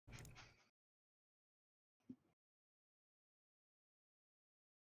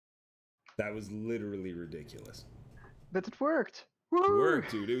That was literally ridiculous. But it worked. It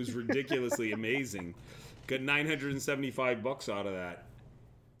worked, dude. It was ridiculously amazing. Got 975 bucks out of that.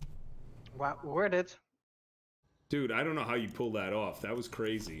 Wow, worth it. Dude, I don't know how you pull that off. That was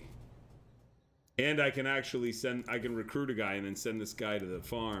crazy. And I can actually I can recruit a guy and then send this guy to the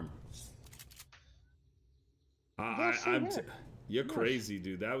farm. You're crazy,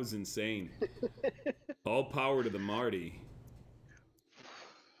 dude. That was insane. All power to the Marty.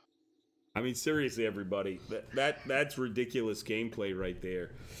 I mean, seriously, everybody. That's ridiculous gameplay right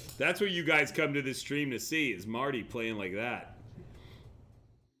there. That's what you guys come to this stream to see, is Marty playing like that.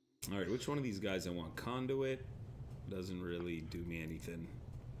 Alright, which one of these guys I want? Conduit? Doesn't really do me anything.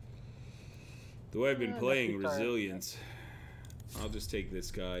 The way I've been playing, Resilience. I'll just take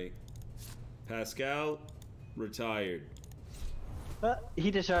this guy. Pascal, retired.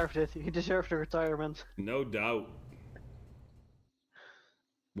 He deserved it. He deserved the retirement. No doubt.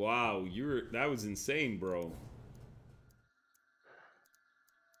 Wow, that was insane, bro.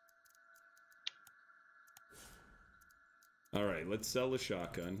 Alright, let's sell the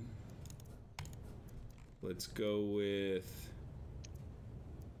shotgun. Let's go with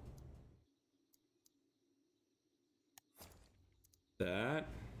that.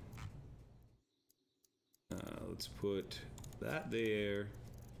 Let's put that there,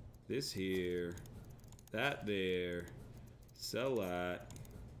 this here, that there, sell that.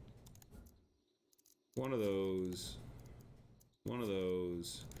 One of those. One of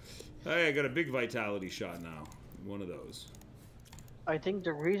those. Hey, I got a big vitality shot now. One of those. I think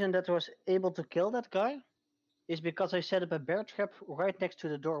the reason that I was able to kill that guy is because I set up a bear trap right next to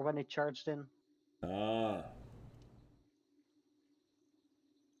the door when he charged in. Ah.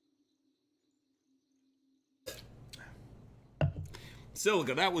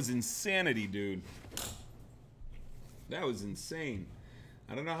 Silica, that was insanity, dude. That was insane.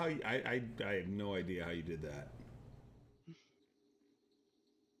 I don't know how you, I have no idea how you did that.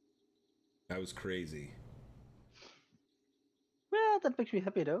 That was crazy. Well, that makes me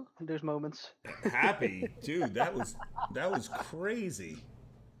happy though, in those moments. Happy? Dude, that was crazy.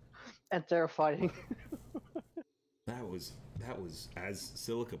 And terrifying. That was, as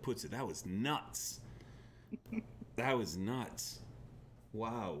Silica puts it, that was nuts. That was nuts.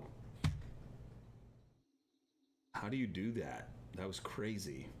 Wow. How do you do that? That was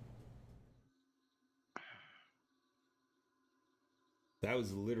crazy. That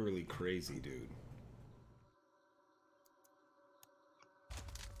was literally crazy, dude.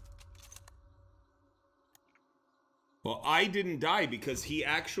 Well, I didn't die because he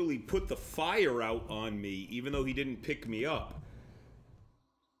actually put the fire out on me, even though he didn't pick me up.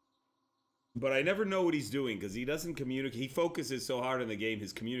 But I never know what he's doing because he doesn't communicate. He focuses so hard on the game,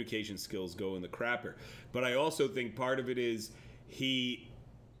 his communication skills go in the crapper. But I also think part of it is he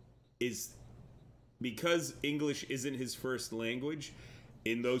is, because English isn't his first language,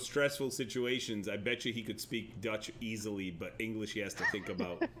 in those stressful situations, I bet you he could speak Dutch easily, but English he has to think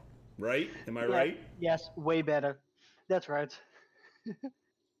about. Right? Am I right? Yes, way better. That's right.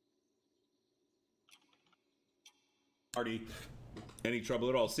 Marty, any trouble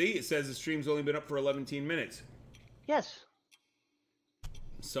at all? See, it says the stream's only been up for 11 minutes. Yes.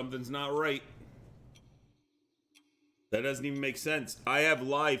 Something's not right. That doesn't even make sense. I have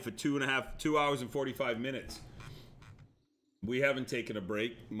live for 2 hours and 45 minutes. We haven't taken a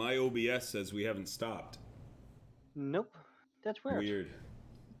break. My OBS says we haven't stopped. Nope. That's weird. Weird.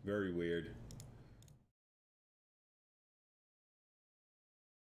 Very weird.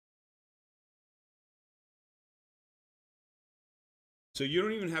 So you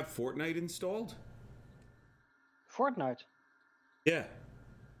don't even have Fortnite installed? Fortnite? Yeah.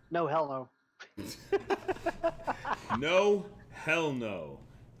 No, hell no. No, hell no.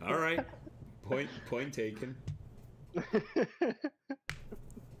 All right. Point taken.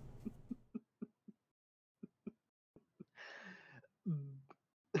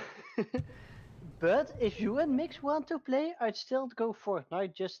 But if you and Mix want to play, I'd still go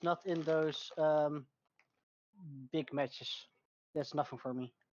Fortnite, just not in those big matches. That's nothing for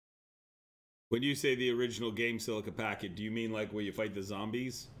me. When you say the original game Silica Packet, do you mean like where you fight the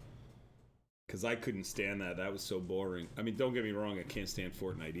zombies? Because I couldn't stand that. That was so boring. I mean, don't get me wrong, I can't stand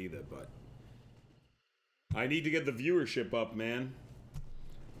Fortnite either, but I need to get the viewership up, man.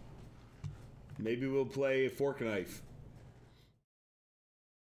 Maybe we'll play Fork Knife.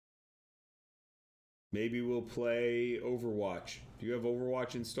 Maybe we'll play Overwatch. Do you have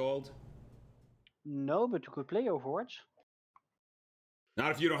Overwatch installed? No, but you could play Overwatch.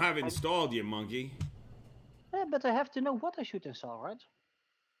 Not if you don't have it installed, you monkey. Yeah, but I have to know what I should install, right?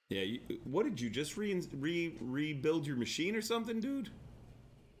 Yeah, what did you just rebuild your machine or something, dude?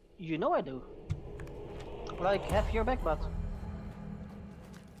 You know I do. Like half year back, but.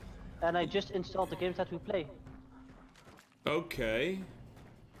 And I just installed the games that we play. Okay.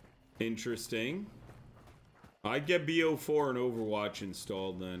 Interesting. I'd get BO4 and Overwatch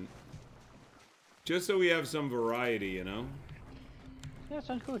installed then. Just so we have some variety, you know? Yeah,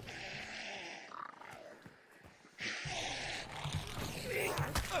 sounds good.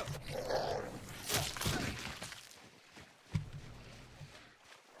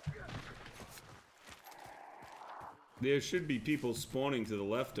 There should be people spawning to the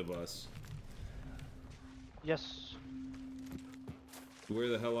left of us. Yes. Where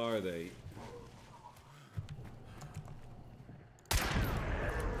the hell are they?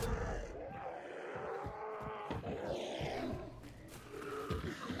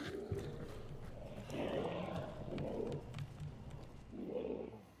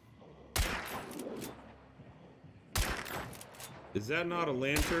 Is that not a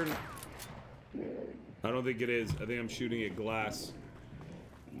lantern? I don't think it is. I think I'm shooting at glass.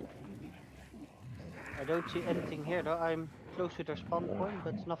 I don't see anything here though. I'm close to their spawn point,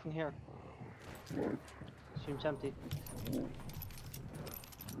 but nothing here. Seems empty.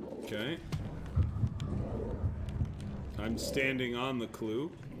 Okay. I'm standing on the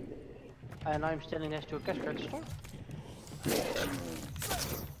clue. And I'm standing next to a cash register.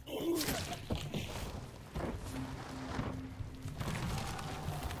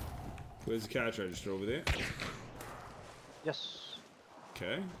 Where's the cash register? Over there? Yes.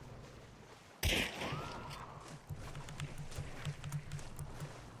 Okay.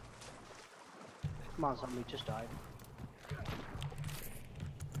 Come on, somebody just died.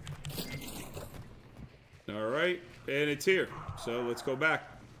 Alright, and it's here. So let's go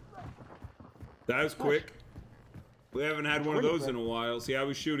back. That was quick. We haven't had one of those in a while. See, I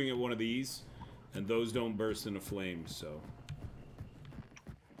was shooting at one of these, and those don't burst into flames, so.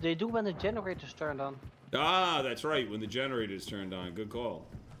 They do when the generator's turned on. Ah, that's right, when the generator's turned on. Good call.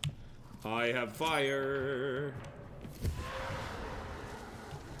 I have fire.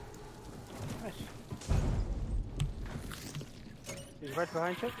 Nice. He's right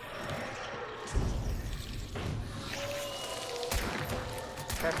behind you.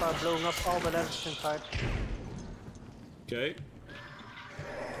 Careful about blowing up all the lenses inside. Okay.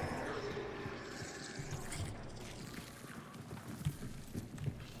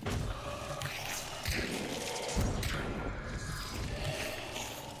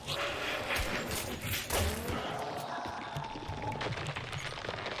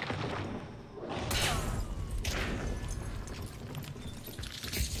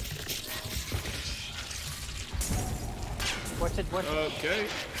 Watch it, watch it. Okay.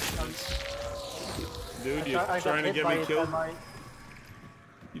 Dude, you're I trying to get me killed?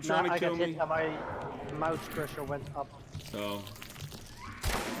 You trying to kill me? Hit and my mouse cursor went up. Oh.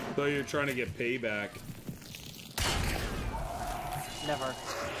 So you're trying to get payback. Never.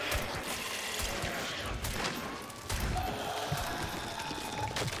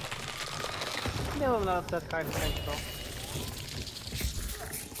 No, I'm not that kind of thankful.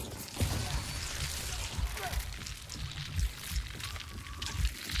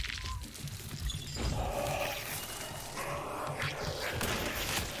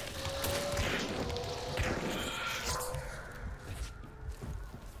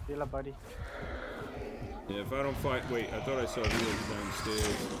 Heal up, buddy. Yeah, if I don't fight... Wait, I thought I saw healers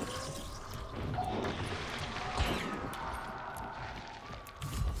downstairs.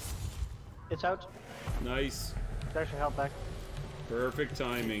 It's out. Nice. There's your health back. Perfect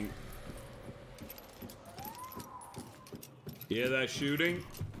timing. Yeah, that shooting?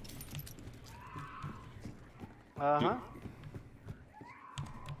 Uh-huh.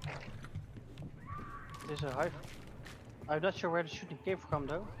 There's a hive. I'm not sure where the shooting came from,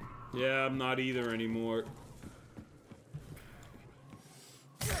 though. Yeah, I'm not either anymore.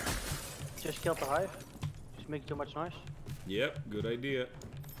 Just killed the hive. Just making too much noise. Yep, good idea.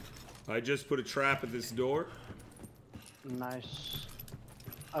 I just put a trap at this door. Nice.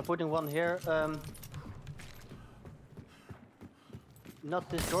 I'm putting one here. Not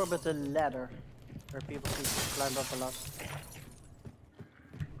this door, but the ladder, where people can climb up a lot.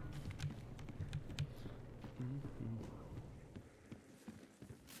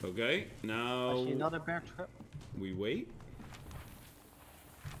 Okay, now I see another bear trap. we wait.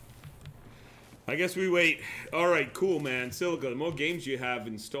 I guess we wait. Alright, cool, man. Silica, the more games you have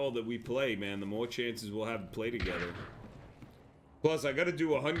installed that we play, man, the more chances we'll have to play together. Plus, I gotta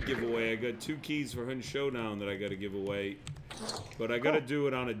do a hunt giveaway. I got 2 keys for Hunt Showdown that I gotta give away. But I gotta do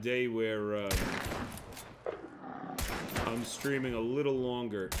it on a day where I'm streaming a little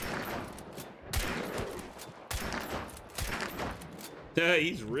longer. Yeah,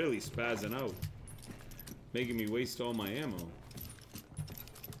 he's really spazzing out. Making me waste all my ammo.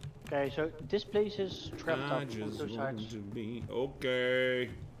 Okay, so this place is trapped I up on just two want sides. to be okay.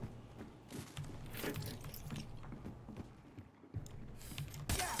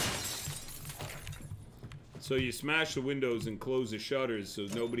 So you smash the windows and close the shutters so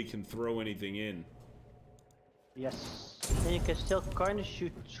nobody can throw anything in. Yes. And you can still kind of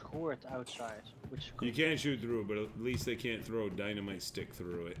shoot through it outside, which is cool. You can't shoot through it, but at least they can't throw a dynamite stick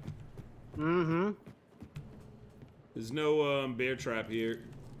through it. Mm-hmm. There's no bear trap here.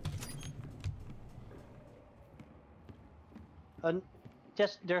 And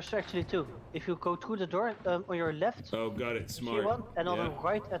yes, there's actually two. If you go through the door on your left, Oh, got it. you see Smart. one, and on Yeah. the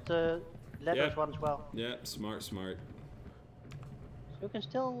right at the ladders Yep. one as well. Yeah, smart, smart. So you can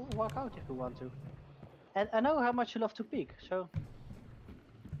still walk out if you want to. And I know how much you love to peek, so...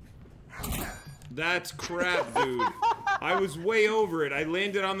 That's crap, dude. I was way over it. I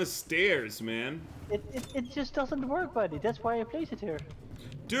landed on the stairs, man. It just doesn't work, buddy. That's why I placed it here.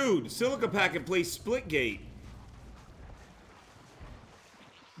 Dude, Silica Pack can play Splitgate.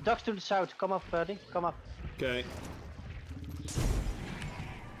 Ducks to the south. Come up, buddy. Come up. Okay.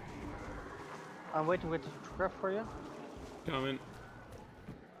 I'm waiting with the trap for you. Coming.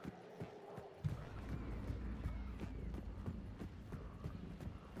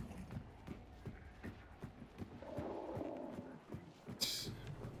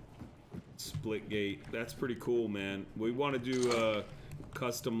 Splitgate. That's pretty cool, man. We want to do a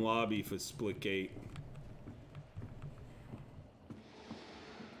custom lobby for Splitgate.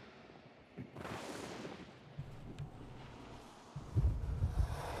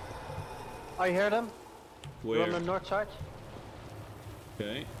 I hear them. Where? They're on the north side.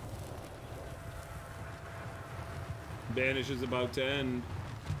 Okay. Banish is about to end.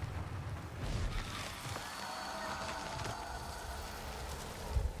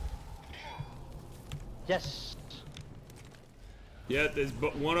 Yes. Yeah, there's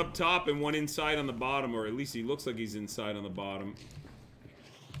but one up top and one inside on the bottom, or at least he looks like he's inside on the bottom.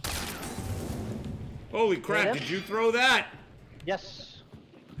 Holy crap, Yeah. did you throw that? Yes.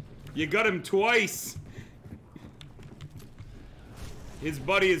 You got him twice. His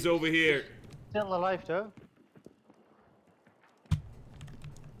buddy is over here. Still alive though.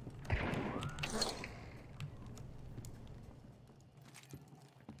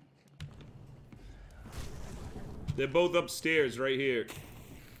 They're both upstairs right here.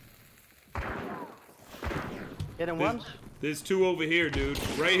 Hit him once. There's two over here, dude.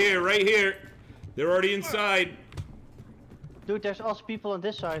 Right here, right here. They're already inside. Dude, there's also people on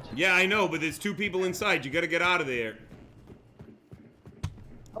this side. Yeah, I know, but there's two people inside. You gotta get out of there.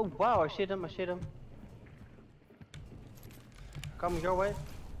 Oh wow, I see them, I see them. Coming your way.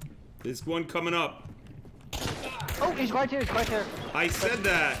 There's one coming up. Oh, he's right here, he's right here. I said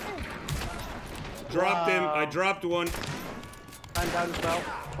that. Dropped him. I dropped one. I'm down as well,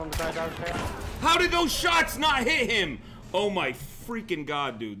 from the guy downstairs. How did those shots not hit him? Oh my freaking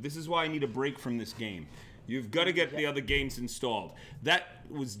god, dude. This is why I need a break from this game. You've got to get the other games installed. That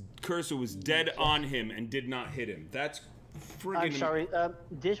cursor was dead on him and did not hit him. That's friggin' I'm sorry,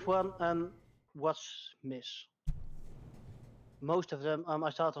 this one was miss. Most of them, I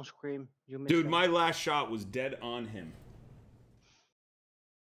saw it on Scream. You missed Dude, them. my last shot was dead on him.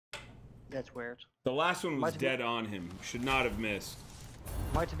 That's weird. The last one was Might have dead on him. Should not have missed.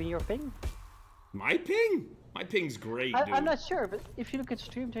 Might have been your ping? My ping? My ping's great, dude. I'm not sure, but if you look at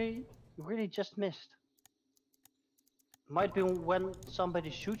stream, they really just missed. Might be when somebody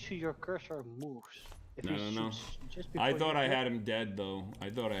shoots you, your cursor moves. If I he don't know. shoots just before I thought you I hit- had him dead, though. I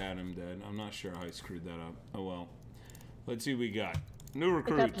thought I had him dead. I'm not sure how I screwed that up. Oh, well. Let's see what we got. New It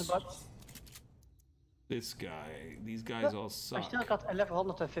happens, recruits. but This guy. These guys all I suck. still got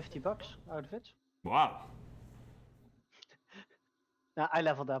 1150 bucks out of it. Wow. Nah, I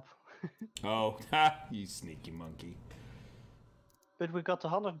leveled up. Oh, ha, you sneaky monkey. But we got the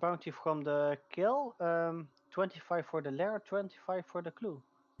 100 bounty from the kill, 25 for the lair, 25 for the clue.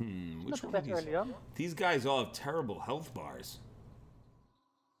 Which Not too one of bad early on. These guys all have terrible health bars.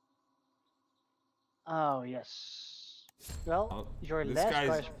 Oh, yes. Well, Oh, your this last guy's-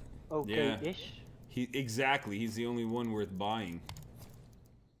 guy's okay-ish. Exactly. He's the only one worth buying.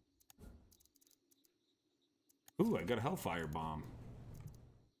 Ooh, I got a Hellfire Bomb.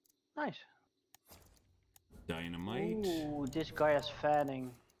 Nice. Dynamite. Ooh, this guy is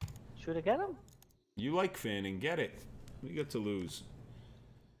fanning. Should I get him? You like fanning, get it. What do you got to lose?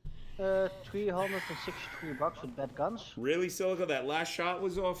 363 bucks with bad guns. Really, Silica? That last shot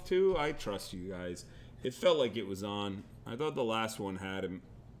was off too? I trust you guys. It felt like it was on. I thought the last one had him.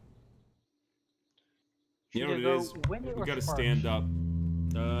 You Should know I what go it is? Winnie You or gotta Sparks? stand up.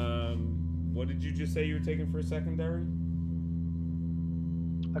 What did you just say you were taking for a secondary?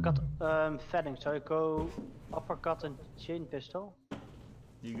 I got Fanning, so I go uppercut and chain pistol.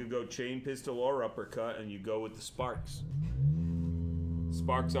 You could go chain pistol or uppercut, and you go with the Sparks.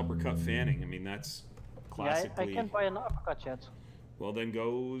 Sparks, uppercut, fanning. I mean, that's classically... Yeah, I can't buy an uppercut yet. Well, then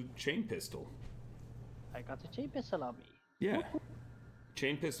go chain pistol. I got the chain pistol on me. Yeah.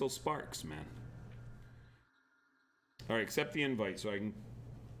 Chain pistol Sparks, man. Alright, accept the invite so I can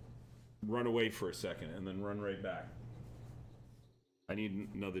run away for a second and then run right back. I need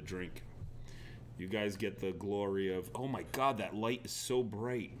another drink. You guys get the glory of... Oh my god, that light is so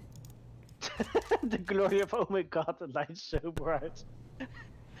bright. The glory of, oh my god, the light's so bright.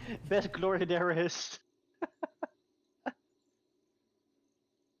 Best glory there is.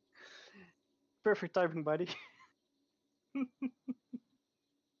 Perfect timing, buddy.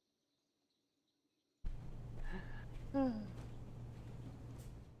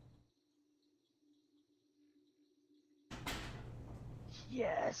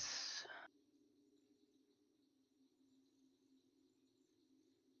 Yes.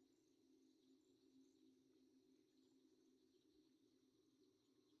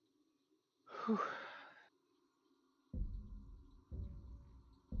 Whew.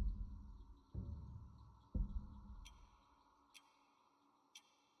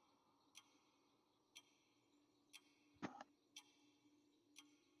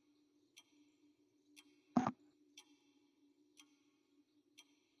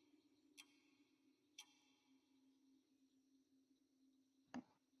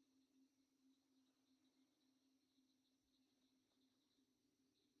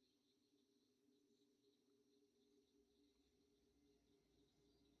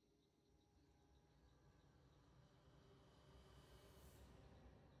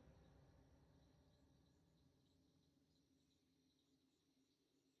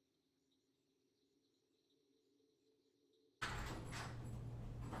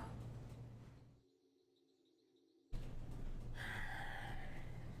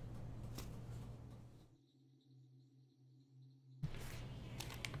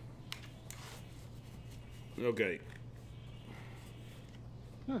 Okay.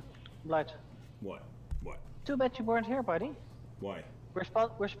 Blight. What? What? Too bad you weren't here, buddy. Why?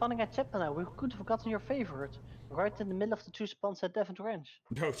 We're spawning at Chapel now. We could have gotten your favorite. Right in the middle of the two spawns at Devon Ranch.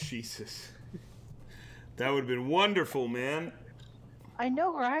 Oh, Jesus. That would have been wonderful, man. I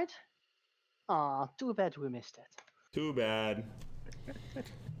know, right? Aw, too bad we missed it. Too bad.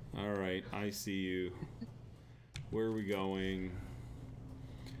 Alright, I see you. Where are we going?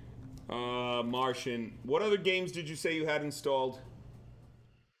 Martian. What other games did you say you had installed?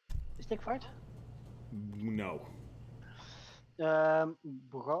 Stick fight? No. That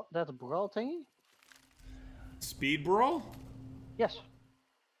brawl thingy? Speed Brawl? Yes.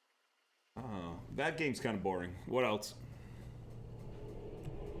 Oh, that game's kind of boring. What else?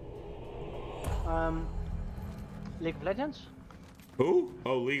 League of Legends? Who?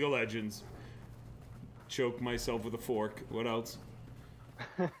 Oh, League of Legends. Choke myself with a fork. What else?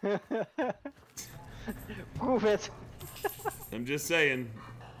 Prove it! I'm just saying.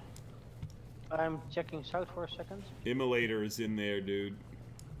 I'm checking south for a second. Immolator is in there, dude.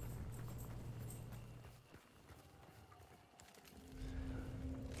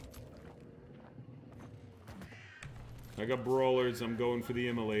 I got brawlers. I'm going for the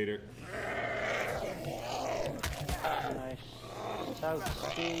Immolator. Nice.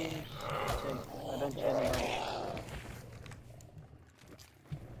 South teams. I don't see anybody.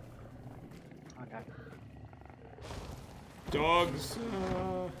 Okay. Dogs.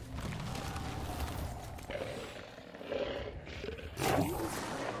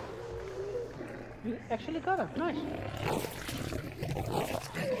 You actually got him. Nice.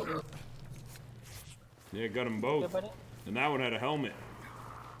 Yeah, got them both. Yeah, buddy. And that one had a helmet.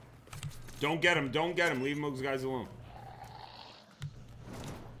 Don't get him. Don't get him. Leave those guys alone.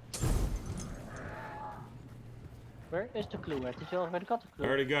 Where is the clue at? Did you already got the clue? I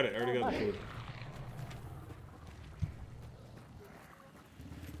already got it. I already got the food.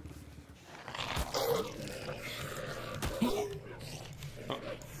 Oh.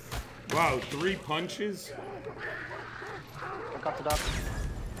 Wow, 3 punches? I got the dog.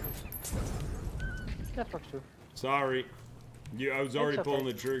 That works too. Sorry. Yeah, I was already okay. pulling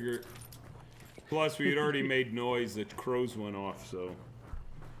the trigger. Plus, we had already made noise that crows went off, so...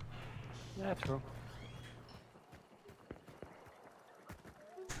 Yeah, true.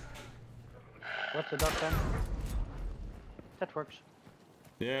 What's the dog then? That works.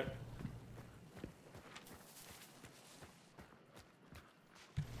 Yeah.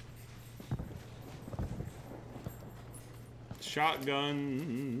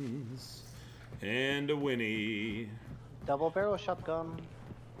 shotguns, and a Winnie. Double barrel shotgun.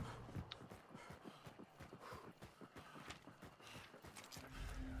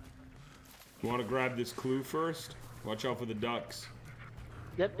 You want to grab this clue first? Watch out for the ducks.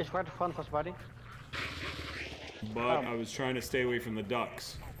 Yep, it's right in front of us, buddy. But I was trying to stay away from the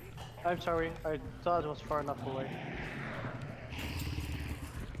ducks. I'm sorry, I thought it was far enough away.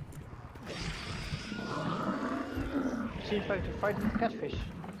 Seems like to fight with catfish.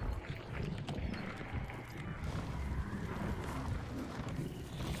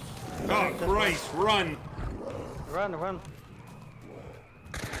 Oh, Christ, run! Run, run.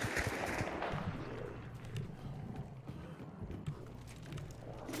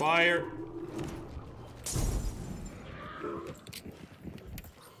 Fire!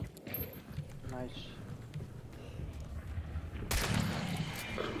 Nice.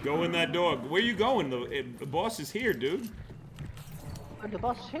 Go in that door. Where you going? The boss is here, dude. Oh, the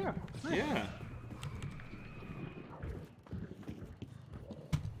boss is here. Nice. Yeah.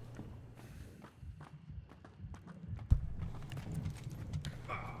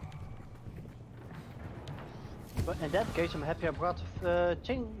 But in that case, I'm happy I brought the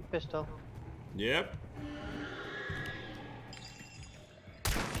chain pistol. Yep.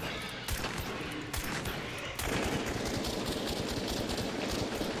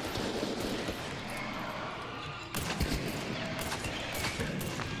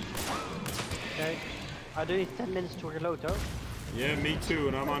 Okay. I do need 10 minutes to reload though. Yeah, me too,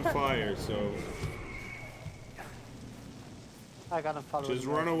 and I'm on fire, so... I got him following. Just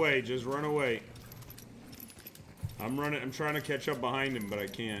run away, just run away. I'm trying to catch up behind him, but I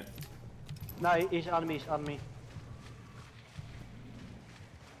can't. No, he's on me, he's on me.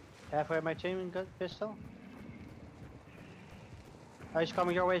 Halfway my chain gun pistol. Oh, he's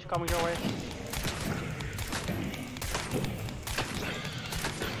coming your way, he's coming your way.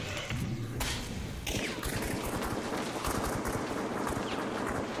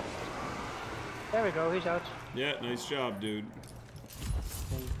 There we go, he's out. Yeah, nice job, dude.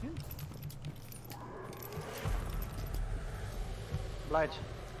 Thank you. Light.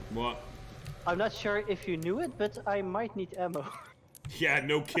 What? I'm not sure if you knew it, but I might need ammo. Yeah,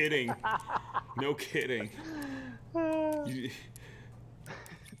 no kidding. No kidding.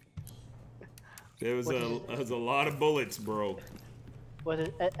 There was a lot of bullets, bro. Was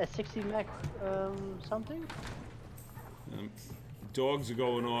it a 60 mag something? Dogs are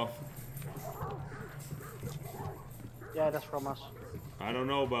going off. Yeah, that's from us. I don't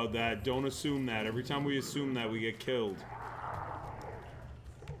know about that. Don't assume that. Every time we assume that, we get killed.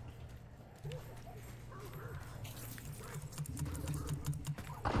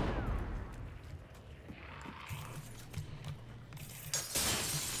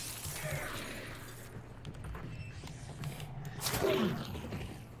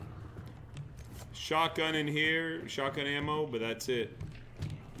 Shotgun in here, shotgun ammo, but that's it.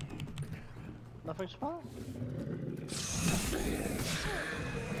 Nothing small?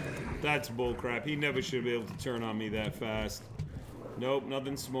 That's bullcrap. He never should be able to turn on me that fast. Nope,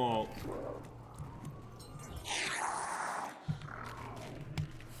 nothing small.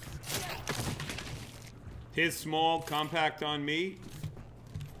 His small, compact on me.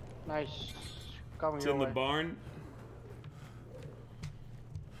 Nice. Coming It's your in way. the barn.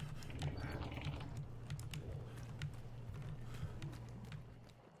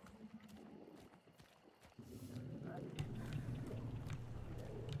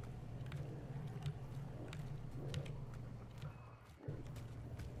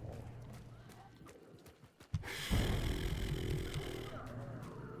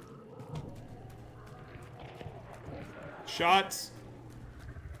 Shots.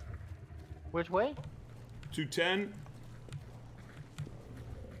 Which way? 210.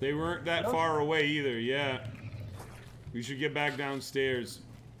 They weren't that far away either, yeah. We should get back downstairs.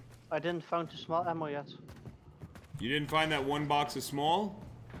 I didn't find the small ammo yet. You didn't find that one box of small?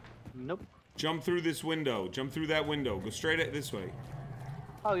 Nope. Jump through this window. Jump through that window. Go straight at this way.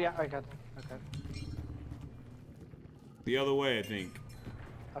 Oh yeah, I got it. Okay. The other way, I think.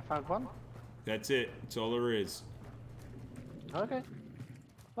 I found one. That's it. That's all there is. Okay.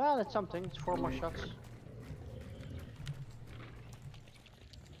 Well, it's something. It's 4 more shots.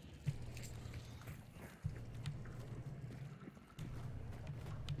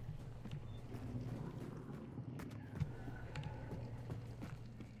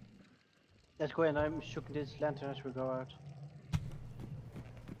 Let's go in. I'm shooting this lantern as we go out.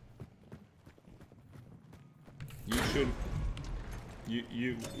 You should...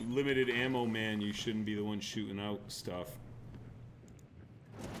 You limited ammo man, you shouldn't be the one shooting out stuff.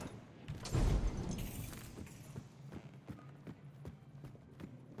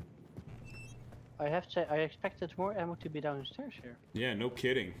 I have to say, I expected more ammo to be downstairs here. Yeah, no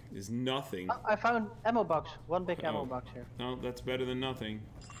kidding. There's nothing. Oh, I found ammo box. One big ammo Oh. box here. No, that's better than nothing.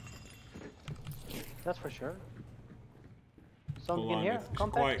 That's for sure. Hold Something in on. here?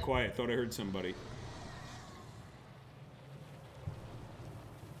 Compact? Quiet, quiet. Thought I heard somebody.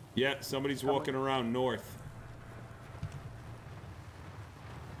 Yeah, somebody's walking around north.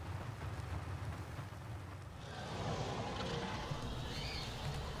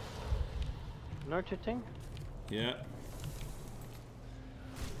 Nurture thing? Yeah.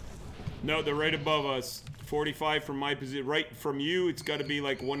 No, they're right above us. 45 from my position. Right from you, it's got to be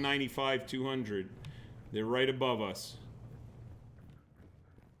like 195, 200. They're right above us.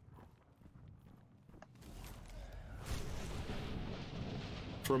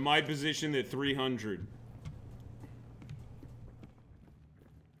 From my position, they're 300.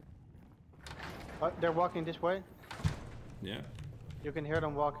 They're walking this way. Yeah. You can hear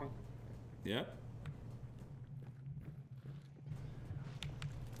them walking. Yeah.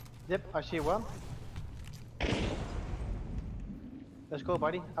 Yep, I see one. Let's go,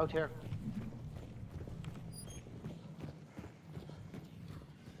 buddy. Out here.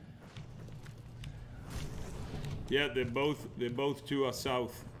 Yeah, they're both to our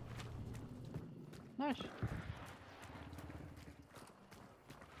south. Nice.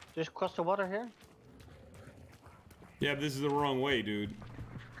 Just cross the water here. Yeah, this is the wrong way, dude.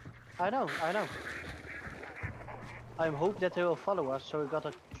 I know, I know. I hope that they will follow us, so we got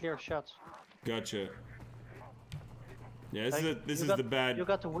a clear shot. Gotcha. Yeah, this Like, is you got, the bad. You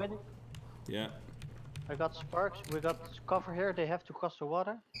got the win. Yeah. I got sparks. We got cover here. They have to cross the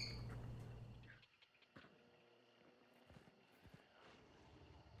water.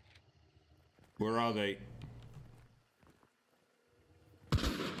 Where are they?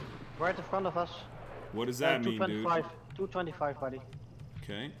 Right in front of us. What does that mean, dude? 225, buddy.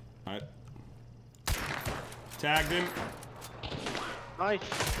 Okay. I tagged him. Nice.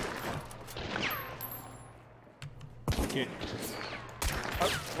 Can't.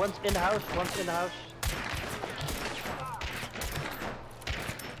 Oh, one's in the house. One's in the house.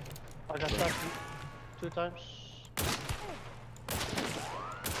 I got shot 2 times.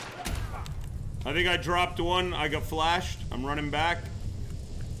 I think I dropped one. I got flashed. I'm running back.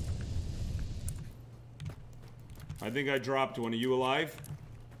 I think I dropped one. Are you alive?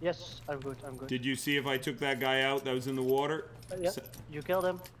 Yes, I'm good. I'm good. Did you see if I took that guy out that was in the water? Yep, you killed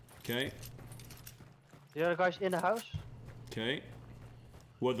him. Okay. The other guy's in the house. Okay.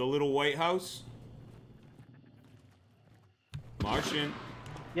 What, the little white house? Martian.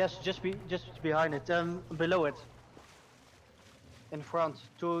 Yes, just behind it. Below it. In front.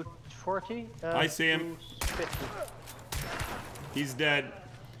 240. I see him. 250. He's dead.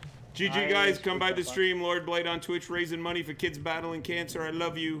 GG Nice. guys, come by Good the job, stream. Lord Blight on Twitch, raising money for kids battling cancer. I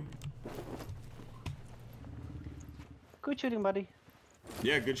love you. Good shooting, buddy.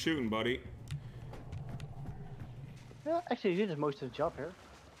 Yeah, good shooting, buddy. Yeah, actually, you did most of the job here.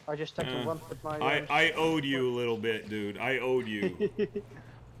 I just stuck to one with my. I owed you a little bit, dude. I owed you.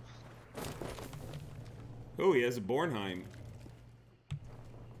 Oh, he has a Bornheim.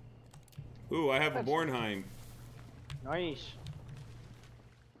 Ooh, I have a Bornheim. Nice.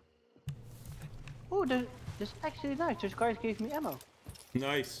 Oh, this is actually nice. This guy gave me ammo.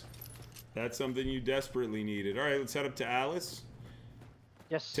 Nice. That's something you desperately needed. All right, let's head up to Alice.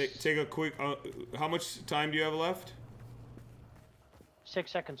 Yes. Take a quick. How much time do you have left?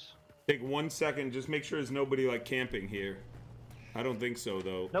 6 seconds. Take 1 second. Just make sure there's nobody like camping here. I don't think so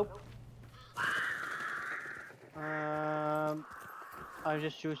though. Nope. I'm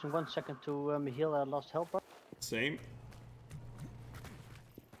just using 1 second to heal a lost health bar. Same.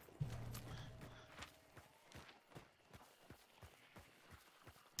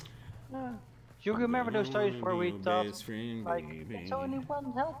 You remember those times where we thought, like, baby. it's only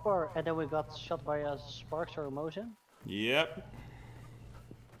 1 health bar, and then we got shot by a sparks or a motion? Yep.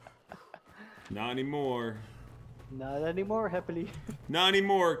 Not anymore. Not anymore, happily. Not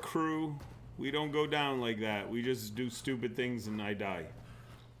anymore, crew. We don't go down like that. We just do stupid things and I die.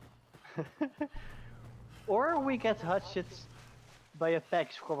 Or we get hit by a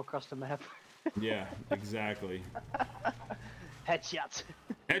pack from across the map. Yeah, exactly. Headshot.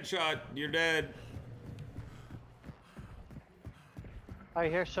 Headshot, you're dead. I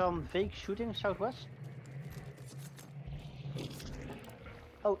hear some fake shooting southwest.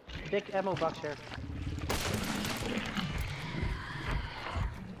 Oh, big ammo box here.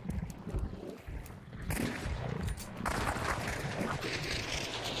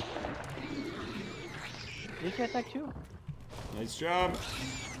 Did he attack you? Nice job.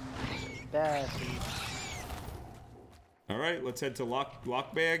 Bad. All right, let's head to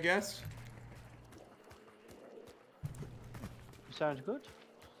Lock Bay, I guess. sounds good.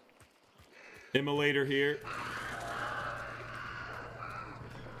 Immolator here.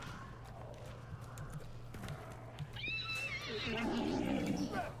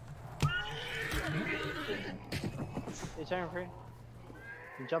 It's iron free.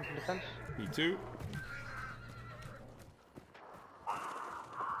 You jump in the fence. Me too.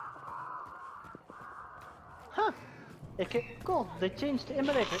 Huh! Cool, they changed the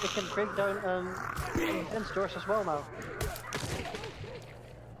immolator. It can break down fence doors as well now.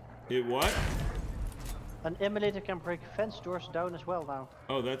 It what? An immolator can break fence doors down as well now.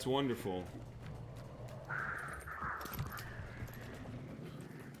 Oh, that's wonderful.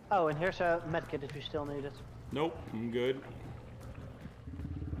 Oh, and here's a medkit if you still need it. Nope, I'm good.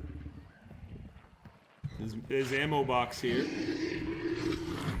 There's ammo box here.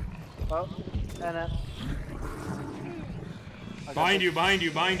 Oh, and Behind you, behind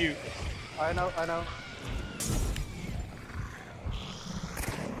you, behind you. I know.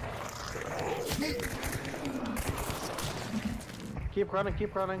 Keep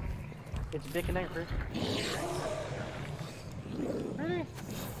running. It's big and angry. Really?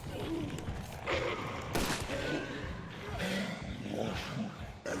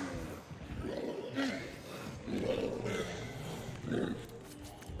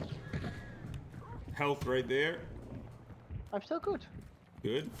 Health right there. I'm still good.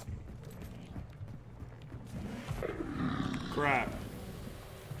 Good. Crap.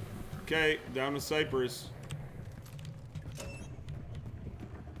 Okay, down to Cypress.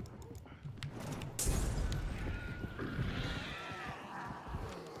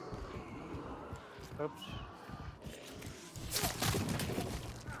 Oops.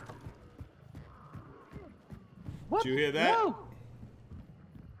 What? Did you hear that? No!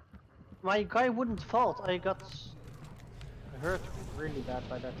 My guy wouldn't fall. I got hurt really bad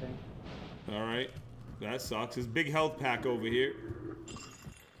by that thing. Alright. That sucks. There's a big health pack over here.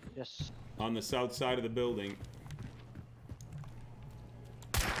 Yes. On the south side of the building.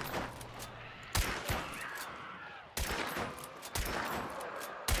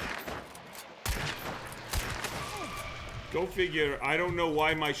 Go figure. I don't know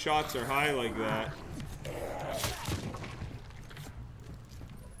why my shots are high like that.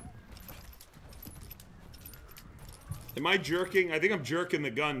 Am I jerking? I think I'm jerking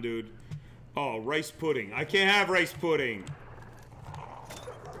the gun, dude. Oh, rice pudding. I can't have rice pudding.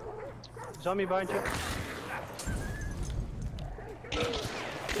 Zombie behind you.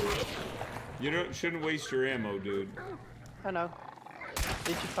 You shouldn't waste your ammo, dude. I know.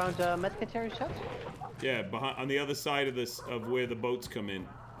 Did you find a medkit here, you said? Yeah, behind, on the other side of this, of where the boats come in.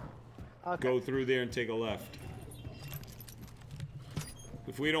 Okay. Go through there and take a left.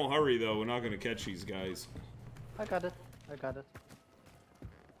 If we don't hurry, though, we're not going to catch these guys. I got it.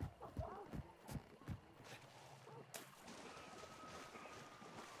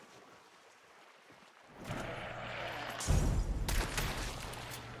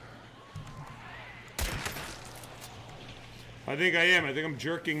 I think I am. I think I'm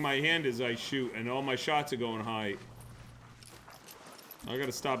jerking my hand as I shoot, and all my shots are going high. I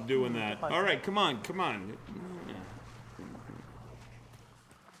gotta stop doing that. Alright, come on.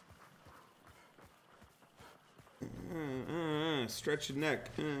 Stretch your neck.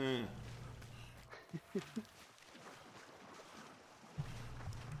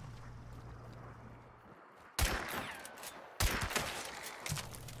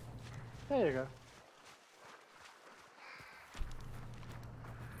 There you go.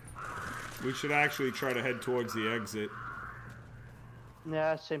 We should actually try to head towards the exit.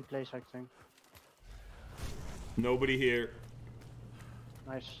 Yeah, same place, I think. Nobody here.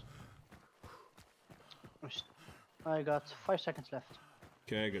 Nice. I got 5 seconds left.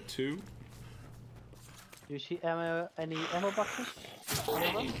 Okay, I got 2. Do you see any ammo boxes?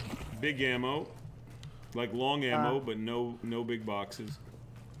 Big ammo. Like long ammo, but no big boxes.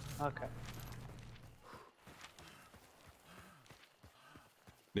 Okay.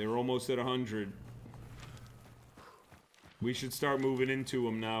 They're almost at 100. We should start moving into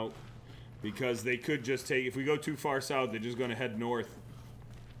them now. Because they could just take... If we go too far south, they're just going to head north.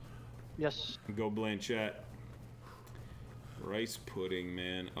 Yes. And go Blanchette. Rice pudding,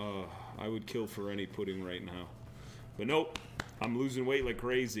 man. Oh, I would kill for any pudding right now. But nope. I'm losing weight like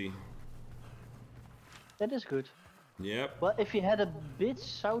crazy. That is good. Yep. Well, if you head a bit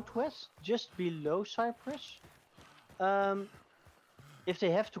southwest, just below Cyprus, if they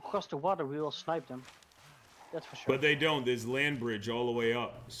have to cross the water, we will snipe them. That's for sure. But they don't. There's land bridge all the way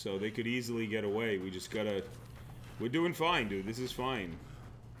up. So they could easily get away. We just gotta... We're doing fine, dude. This is fine.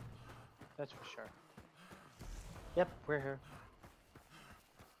 That's for sure. Yep, we're here.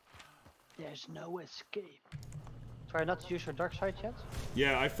 There's no escape. Try not to use your dark side yet.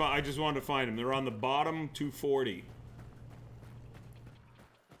 Yeah, I just wanted to find them. They're on the bottom 240.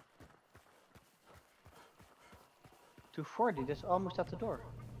 $240. That's almost at the door.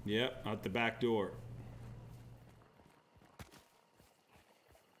 Yep, out the back door.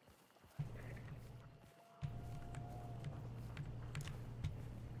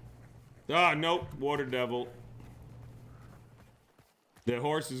 Ah, nope, water devil. The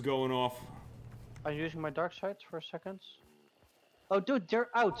horse is going off. I'm using my dark side for a second. Oh, dude, they're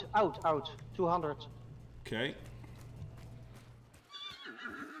out. 200. Okay.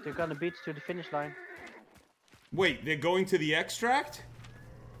 They're gonna beat to the finish line. Wait, they're going to the extract?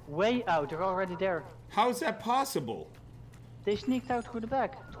 Way out. They're already there. How is that possible? They sneaked out through the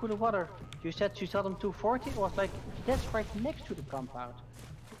back, through the water. You said you saw them 240. It was like that's right next to the compound.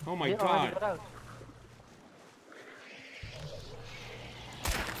 Oh my They already god. got out.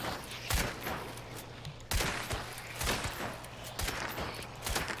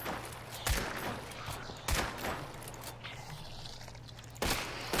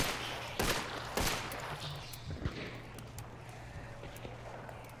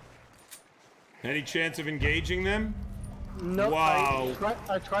 Any chance of engaging them? No, Wow.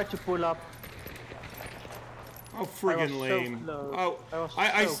 I tried to pull up. Oh, friggin' so lame. close. Oh, I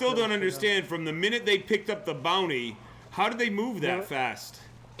I was so still close don't to them. understand. From the minute they picked up the bounty, how did they move that fast?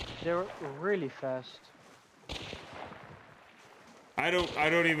 They were really fast. I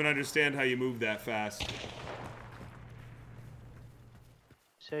don't even understand how you move that fast.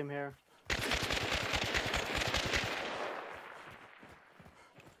 Same here.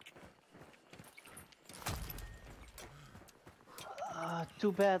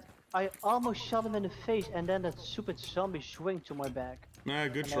 Too bad. I almost shot him in the face, and then that stupid zombie swing to my back. Ah,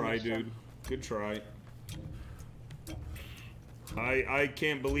 good And try, then dude. Good try. I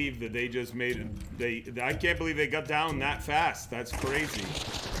can't believe that they just made it. I can't believe they got down that fast. That's crazy.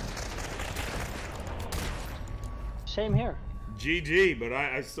 Same here. GG, but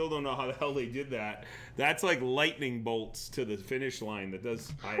I still don't know how the hell they did that. That's like lightning bolts to the finish line. That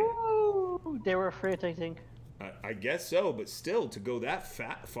does. Ooh, they were afraid, I think. I guess so, but still, to go that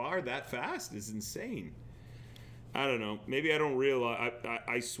far that fast is insane. I don't know. Maybe I don't realize.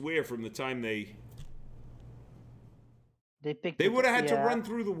 I swear, from the time they picked. They would have had to run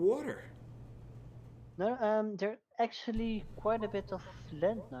through the water. No, they're actually quite a bit of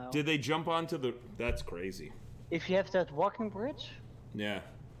land now. Did they jump onto the? That's crazy. If you have that walking bridge, Yeah.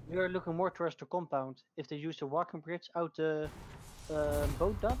 we are looking more towards the compound. If they use the walking bridge out the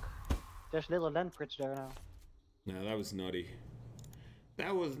boat dock, there's a little land bridge there now. No, that was nutty.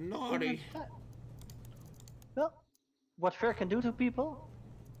 That was naughty. Well, what Fair can do to people.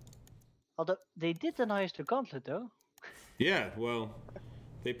 Although they did deny us the gauntlet, though. Yeah, well,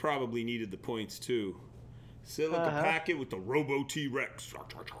 they probably needed the points too. Silica packet with the Robo T-Rex.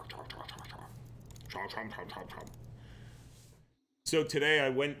 So today I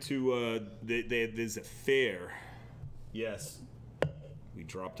went to there's a fair. Yes, we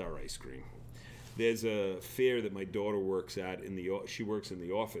dropped our ice cream. There's a fair that my daughter works at she works in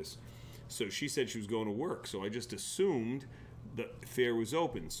the office. So she said she was going to work. So I just assumed the fair was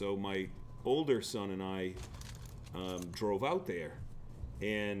open. So my older son and I drove out there,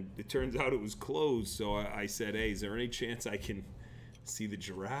 and it turns out it was closed. So I said, "Hey, is there any chance I can see the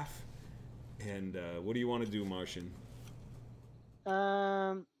giraffe?" And what do you want to do, Martian?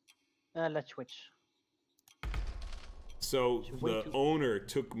 Let's switch. So the owner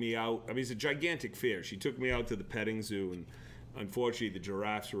took me out. I mean, it's a gigantic fair. She took me out to the petting zoo, and unfortunately the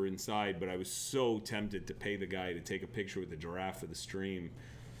giraffes were inside, but I was so tempted to pay the guy to take a picture with the giraffe for the stream.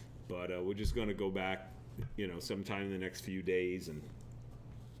 But we're just going to go back, sometime in the next few days and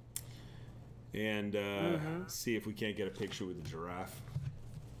see if we can't get a picture with the giraffe.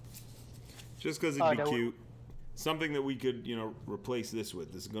 Just because it'd be cute. Something that we could, replace this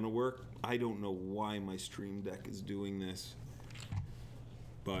with. This is going to work. I don't know why my Stream Deck is doing this.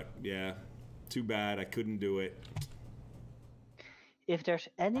 But, yeah. Too bad. I couldn't do it. If there's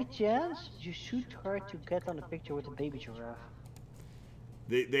any chance, you should try to get on a picture with a baby giraffe.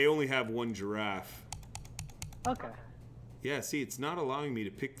 They only have one giraffe. Okay. Yeah, see, it's not allowing me to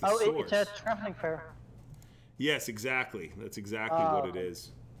pick the source. Oh, it's a traveling fair. Yes, exactly. That's exactly what it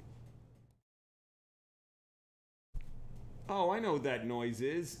is. Oh, I know what that noise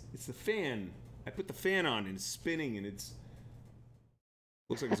is. It's the fan. I put the fan on and it's spinning and it's...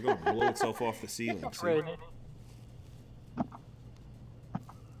 Looks like it's going to blow itself off the ceiling. It's raining.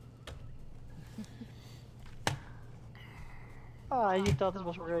 Ah, you thought it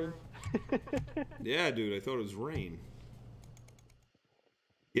was rain. Yeah, dude, I thought it was rain.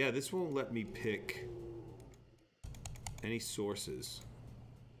 Yeah, this won't let me pick Any sources?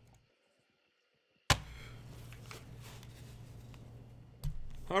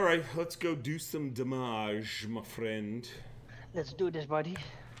 Alright, let's go do some damage, my friend. Let's do this, buddy.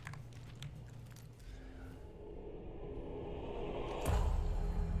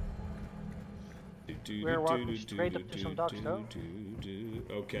 We're walking straight up to some dogs, though.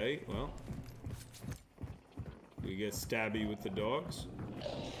 Okay, well. We get stabby with the dogs.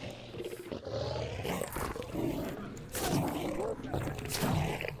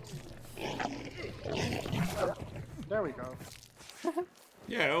 There we go.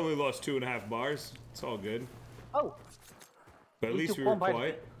 Yeah, I only lost 2.5 bars. It's all good. Oh! But at least we were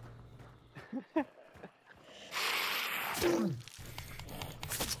quiet.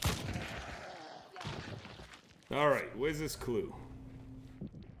 Alright, where's this clue?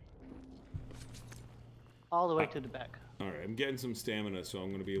 All the way to the back. Alright, I'm getting some stamina, so I'm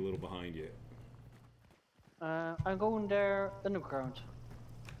going to be a little behind you. I'm going there underground.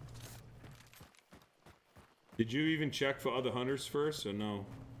 Did you even check for other hunters first, or no?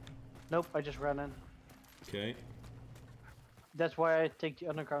 Nope, I just ran in. Okay. That's why I take the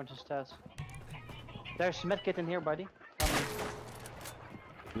underground instead. There's a medkit in here, buddy.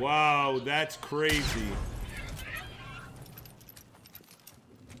 Wow, that's crazy.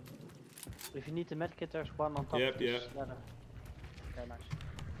 If you need the medkit, there's one on top of this ladder. Okay, nice.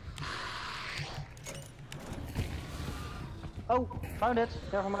 Oh, found it.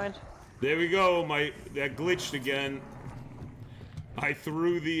 Never mind. There we go. That glitched again. I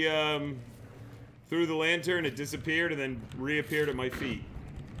threw the lantern, it disappeared, and then reappeared at my feet.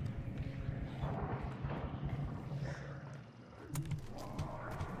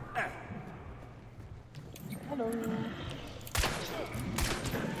 Hello.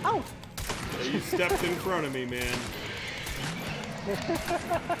 Ow! You stepped in front of me, man.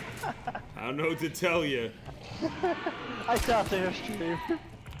 I don't know what to tell you. I thought they were stream.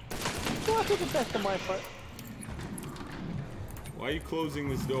 What is the best of my part? Why are you closing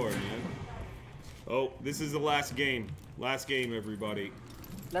this door, man? Oh, this is the last game. Last game, everybody.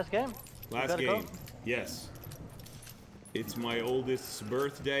 Last game? Last game. Go? Yes. It's my oldest's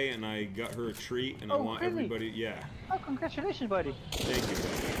birthday, and I got her a treat, and I want really? everybody... Yeah. Oh, congratulations, buddy. Thank you.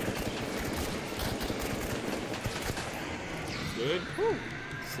 Good. Woo.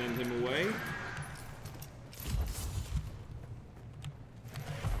 Send him away.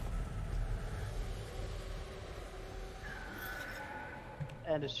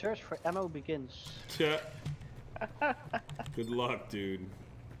 And the search for ammo begins. Good luck, dude.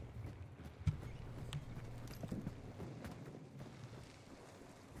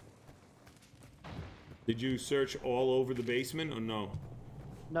 Did you search all over the basement or no?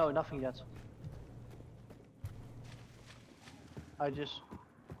 No, nothing yet. I just...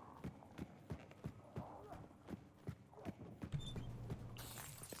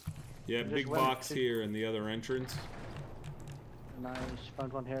 Yeah, big box here in the other entrance. Nice,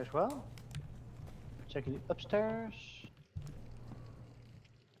 found one here as well. Checking the upstairs.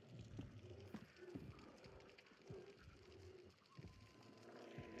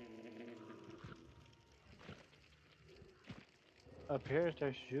 Up here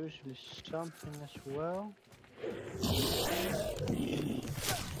there's usually something as well.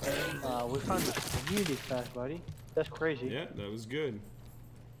 We found it really fast, buddy. That's crazy. Yeah, that was good.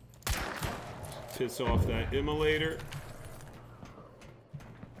 Piss off that immolator.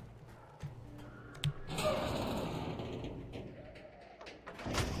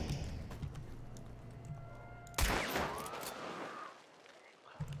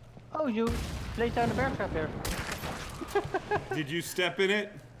 Oh, you laid down a bear trap here. Did you step in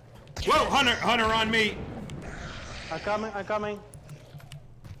it? Whoa, Hunter! Hunter on me! I'm coming, I'm coming.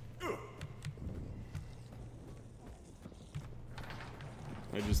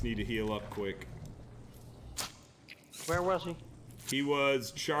 I just need to heal up quick. Where was he? He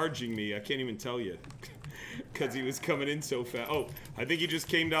was charging me, I can't even tell you. Because he was coming in so fast. Oh, I think he just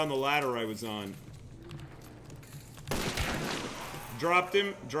came down the ladder I was on. Dropped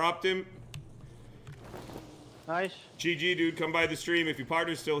him, dropped him. Nice. GG, dude, come by the stream. If your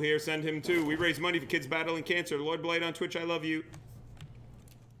partner's still here, send him too. We raise money for kids battling cancer. Lord Blight on Twitch, I love you.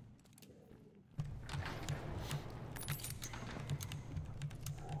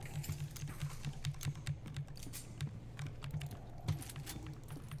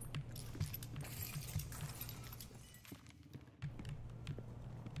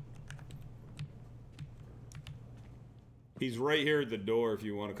 He's right here at the door if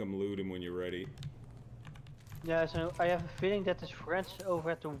you want to come loot him when you're ready. Yeah, so I have a feeling that his friends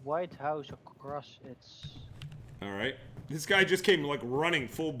over at the White House across it. Alright. This guy just came like running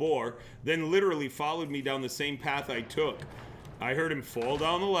full bore, then literally followed me down the same path I took. I heard him fall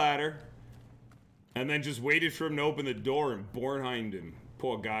down the ladder, and then just waited for him to open the door and bore behind him.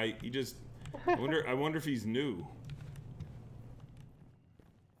 Poor guy. He just... I wonder if he's new.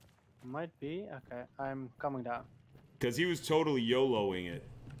 Might be. Okay, I'm coming down. Because he was totally YOLOing it.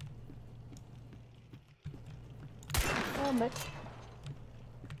 Oh, mate.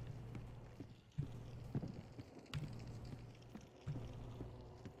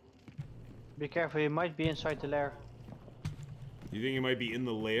 Be careful, he might be inside the lair. You think he might be in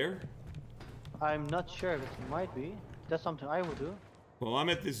the lair? I'm not sure, but he might be. That's something I would do. Well, I'm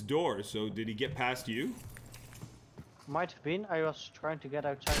at this door, so did he get past you? Might have been. I was trying to get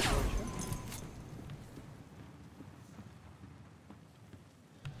outside the door.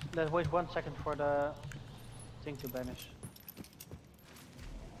 Let's wait 1 second for the thing to vanish.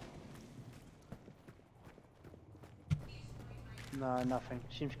 No, nothing.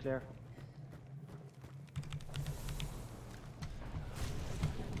 Seems clear.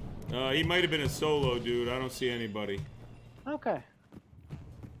 He might have been a solo dude. I don't see anybody. Okay.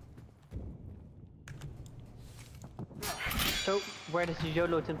 So, where did you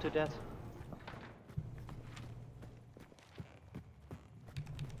YOLO him to death?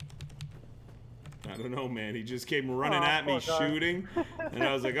 I don't know, man. He just came running Aw, at me, poor guy. shooting, and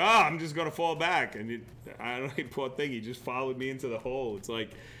I was like, "Oh, I'm just gonna fall back." And I don't know, poor thing. He just followed me into the hole. It's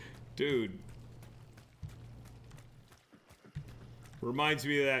like, dude. Reminds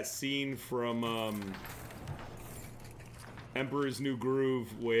me of that scene from Emperor's New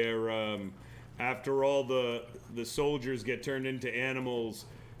Groove, where after all the soldiers get turned into animals,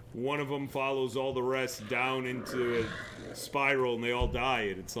 one of them follows all the rest down into a spiral, and they all die.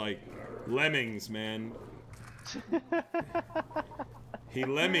 And it's like lemmings, man. He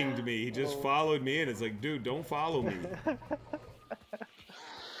lemminged me. He just followed me in. It's like, dude, don't follow me.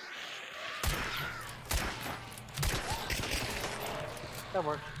 That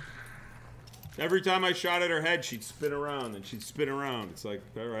works. Every time I shot at her head, she'd spin around, and she'd spin around. It's like,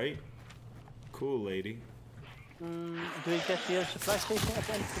 all right, cool, lady. Do you get the supply station at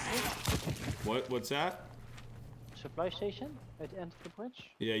the end of the bridge? What's that? Supply station at the end of the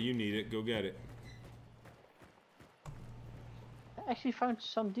bridge? Yeah, you need it. Go get it. I actually found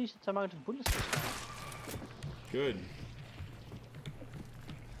some decent amount of bullets this time. Good.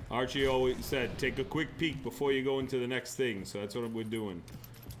 Archie always said, take a quick peek before you go into the next thing. So that's what we're doing.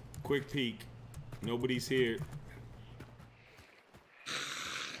 Quick peek. Nobody's here.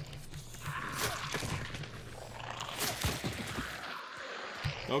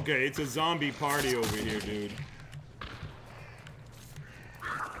 Okay, it's a zombie party over here, dude.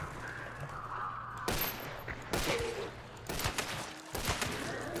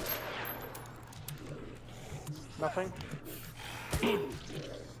 Nothing?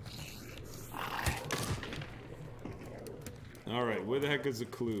 Alright, where the heck is the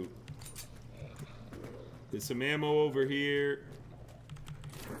clue? There's some ammo over here.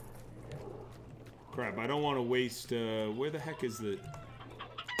 Crap, I don't want to waste, where the heck is the...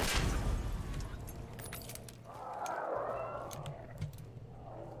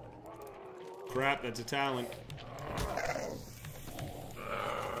 Crap, that's a talent.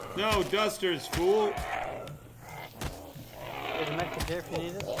 No, dusters, fool! There's a medkit here if you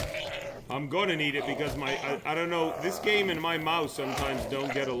need it. I'm gonna need it because I don't know, this game and my mouse sometimes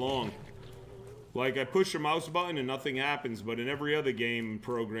don't get along. Like, I push the mouse button and nothing happens, but in every other game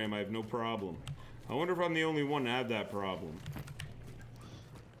program I have no problem. I wonder if I'm the only one to have that problem.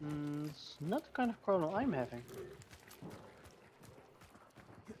 It's not the kind of problem I'm having.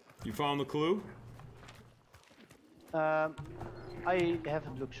 You found the clue? I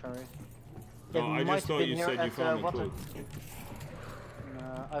haven't looked, sorry. Oh, I just thought you said you found the clue.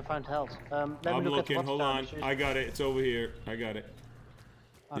 I found health. Let I'm me look looking, at hold on. I got it, it's over here. I got it.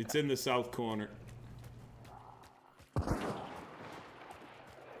 Okay. It's in the south corner.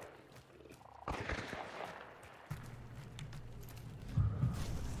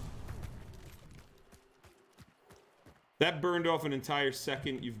 That burned off an entire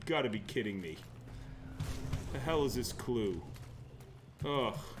second. You've got to be kidding me. The hell is this clue?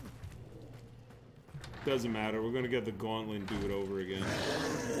 Ugh. Doesn't matter. We're gonna get the gauntlet and do it over again.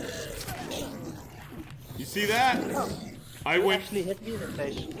 You see that? I went. Actually hit me in the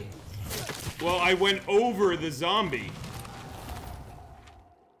face. Well, I went over the zombie.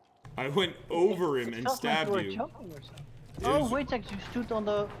 I went over him and stabbed you. Oh, wait a second. You stood on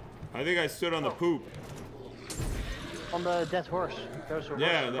the. I think I stood on the poop. On the dead horse. There's a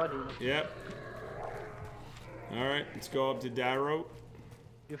horse body. Yep. Alright, let's go up to Darrow.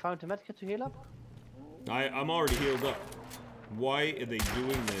 You found the medkit to heal up? I'm already healed up. Why are they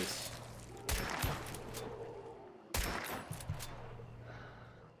doing this?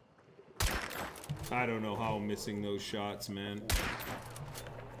 I don't know how I'm missing those shots, man.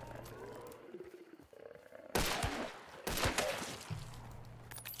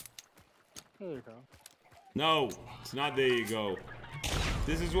 There you go. No, it's not there you go.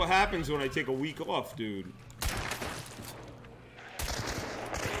 This is what happens when I take a week off, dude.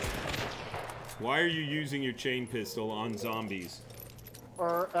 Why are you using your chain pistol on zombies?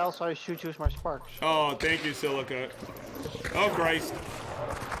 Or else I should use my sparks. Oh, thank you, Silica. Oh, Christ.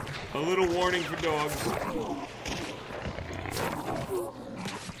 A little warning for dogs.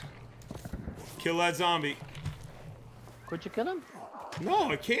 Kill that zombie. Could you kill him? No,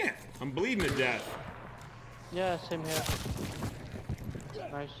 I can't. I'm bleeding to death. Yeah, same here.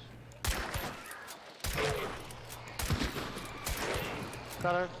 Nice.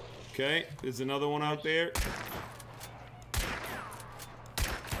 Got her. Okay, there's another one out there.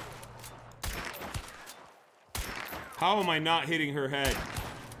 How am I not hitting her head?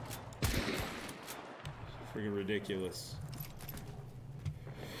 Freaking ridiculous.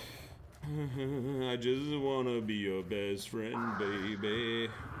 I just wanna be your best friend, baby.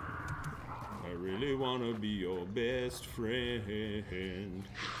 I really wanna be your best friend.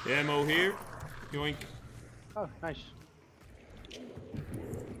 Ammo here. Yoink. Oh, nice.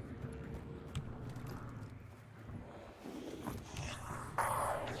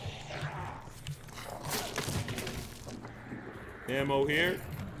 Ammo here.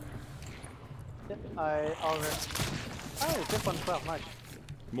 Yep, I already. Oh, this one's well, nice.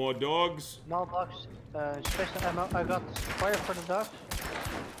 More dogs. Small dogs, special ammo. I got fire for the dogs.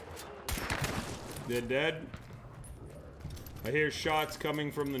 They're dead. I hear shots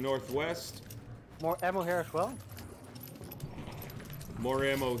coming from the northwest. More ammo here as well. More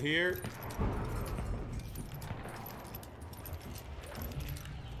ammo here.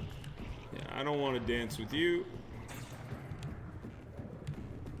 Yeah, I don't want to dance with you.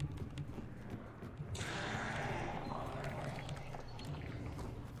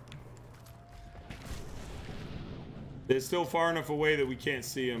 They're still far enough away that we can't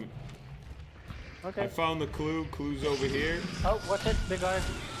see them. Okay. I found the clue. Clue's over here. Oh, what's it? Big guy.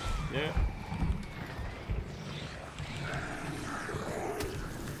 Yeah.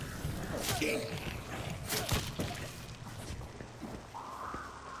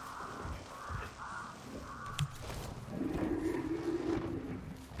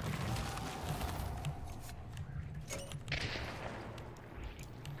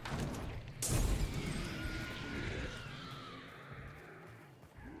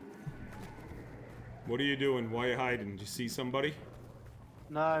 What are you doing? Why are you hiding? Did you see somebody?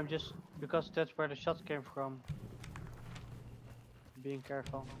 No, I'm just because that's where the shots came from. Being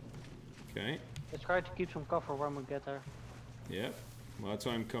careful. Okay. Let's try to keep some cover when we get there. Yep. Well, that's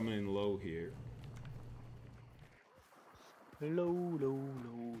why I'm coming in low here. Low, low,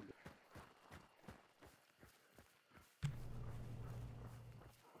 low.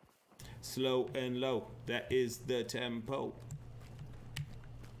 Slow and low. That is the tempo.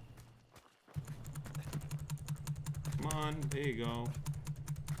 Come on, there you go.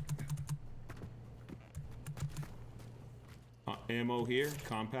 Ammo here,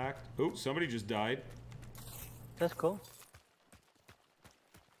 compact. Oh, somebody just died. That's cool.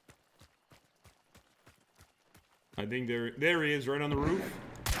 I think there he is, right on the roof.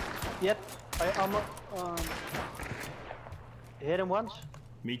 Yep, I almost hit him once.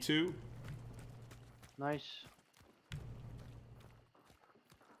 Me too. Nice.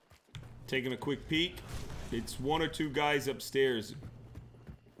 Taking a quick peek. It's one or two guys upstairs.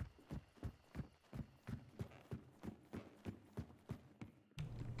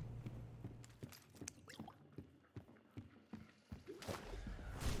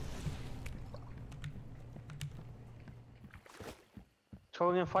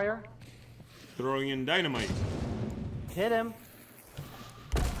 Throwing in fire. Throwing in dynamite. Hit him.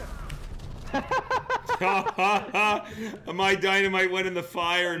 My dynamite went in the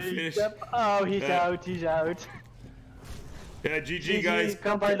fire and finished. Yep. Oh, he's out. He's out. Yeah, GG guys.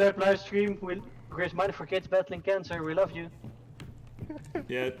 Come by the live stream. We'll raise money for kids battling cancer. We love you.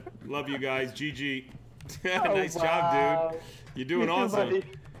 Yeah, love you guys. GG. Oh, Nice wow. job, dude. You're doing You too, awesome. buddy.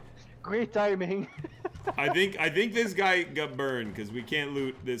 Great timing. I think this guy got burned because we can't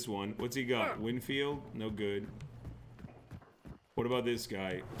loot this one. What's he got? Winfield? No good. What about this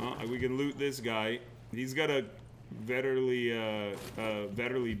guy? We can loot this guy. He's got a Vetterly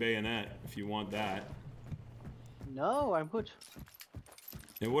bayonet if you want that. No, I'm good.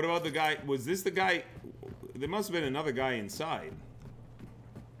 And what about the guy? Was this the guy? There must have been another guy inside.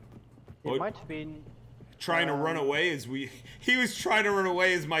 It might have been. trying to run away as he was trying to run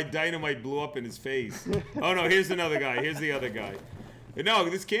away as my dynamite blew up in his face. Oh no, here's another guy. Here's the other guy. No,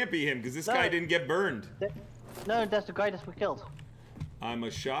 this can't be him because this guy didn't get burned. No, that's the guy that we killed. I'm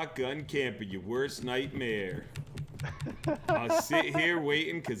a shotgun camper, your worst nightmare. I'll sit here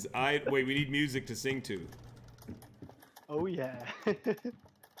waiting because wait, we need music to sing to. Oh yeah.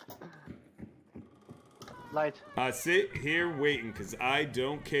 Light. I sit here waiting because I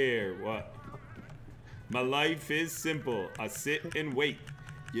don't care. What? My life is simple. I sit and wait.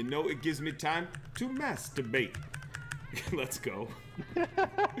 You know it gives me time to masturbate. Let's go.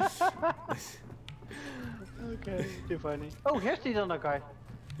 Okay, too funny. Oh, here's the other guy.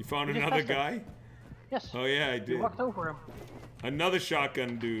 You found another guy? Yes. Oh yeah, I did. You walked over him. Another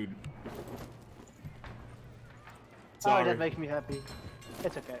shotgun dude. Sorry. Oh, that makes me happy.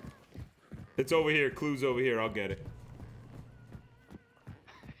 It's okay. It's over here. Clue's over here. I'll get it.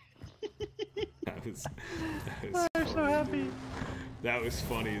 I'm so happy. That was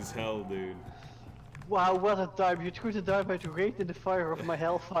funny as hell, dude. Wow, what a time. You threw the dynamite right in the fire of my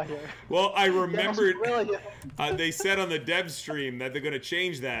hellfire. Well, I remembered they said on the dev stream that they're going to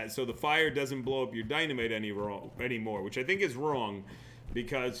change that so the fire doesn't blow up your dynamite anymore, which I think is wrong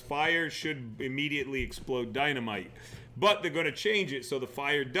because fire should immediately explode dynamite. But they're going to change it so the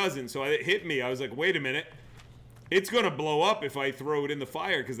fire doesn't. So it hit me. I was like, wait a minute. It's going to blow up if I throw it in the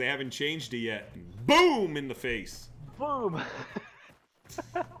fire because they haven't changed it yet. Boom! In the face. Boom!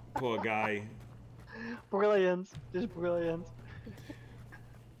 Poor guy. Brilliant. Just brilliant.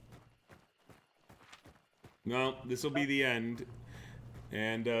 Well, this will be the end.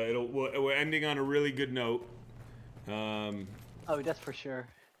 And we're ending on a really good note. Oh, that's for sure.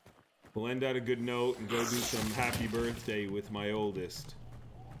 We'll end on a good note and go do some happy birthday with my oldest.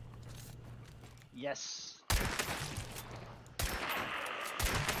 Yes.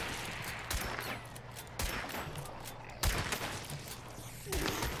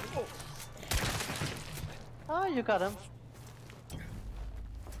 Oh, you got him.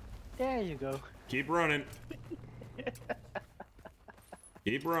 There you go. Keep running.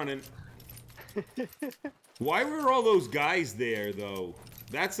 Keep running. Why were all those guys there, though?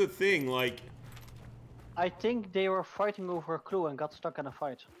 That's the thing, like... I think they were fighting over a clue and got stuck in a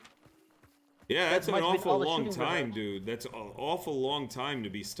fight. Yeah, that's an awful long time, dude. That's an awful long time to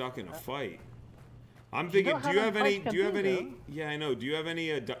be stuck in a fight. I'm thinking, do you have any... Yeah, I know. Do you have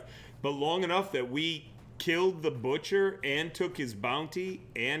any... but long enough that we killed the butcher and took his bounty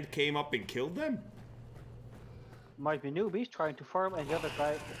and came up and killed them? Might be newbies trying to farm and the other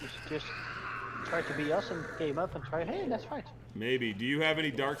guy was just tried to be us and came up and tried, hey, let's fight. Maybe. Do you have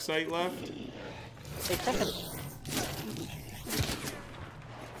any dark sight left? 8 seconds.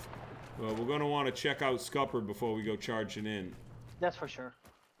 Well, we're going to want to check out Scupper before we go charging in. That's for sure.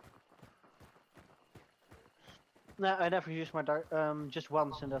 No, I never used my dark, just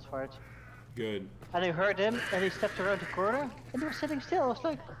once in that fight. Good. And I heard him, and he stepped around the corner, and he was sitting still. I was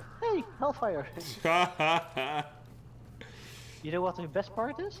like, hey, hellfire. You know what the best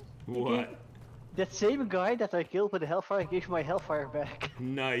part is? What? That same guy that I killed with the hellfire gave my hellfire back.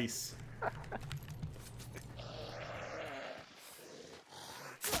 Nice.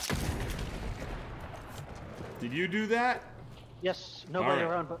 Did you do that? Yes, nobody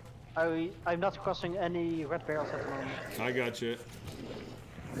around, but I'm not crossing any red barrels at the moment. I got you.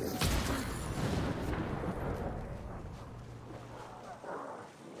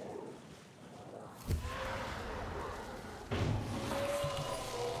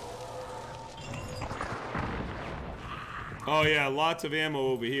 Oh yeah, lots of ammo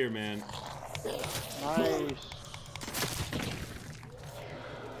over here, man. Nice.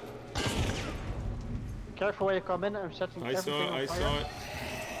 Careful where you come in, I'm setting everything on fire. I saw it.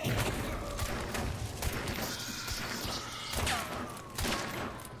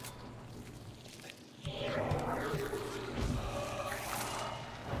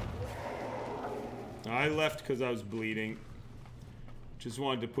 I left because I was bleeding. Just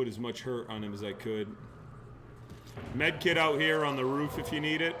wanted to put as much hurt on him as I could. Medkit out here on the roof if you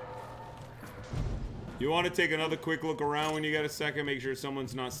need it. You want to take another quick look around when you got a second? Make sure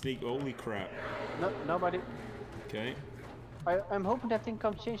someone's not sneak. Holy crap. No, nobody. Okay. I'm hoping that thing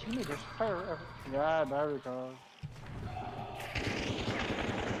comes changing me. There's fire. Yeah, there we go.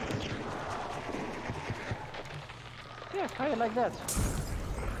 Yeah, kind of like that.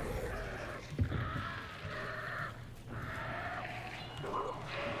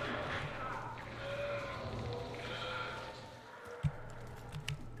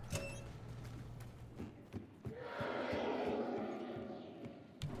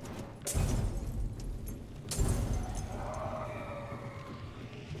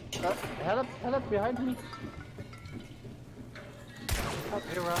 Help behind me. Oh,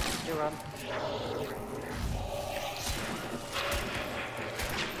 here run, here run.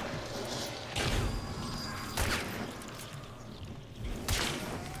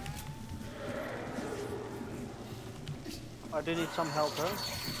 I do need some help, huh?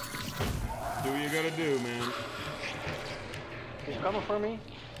 Do what you gotta do, man. He's coming for me.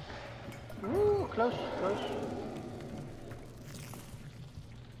 Woo, close, close.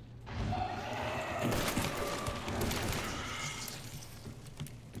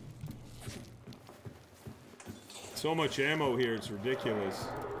 So much ammo here, it's ridiculous.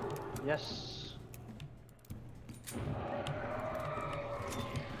 Yes.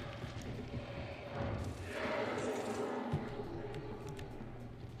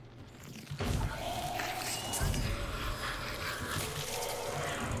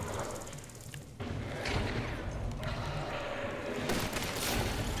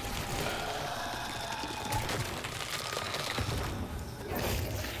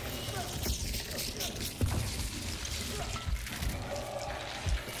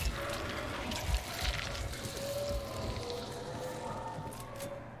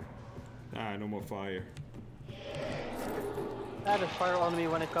 Ah, no more fire. Ah, there's fire on me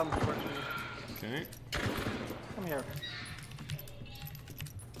when it comes towards me. Okay. Come here.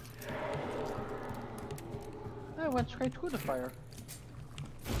 I went straight through the fire.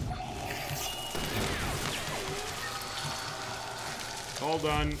 All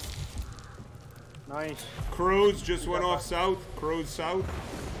done. Nice. Crows just went off south. Crows south.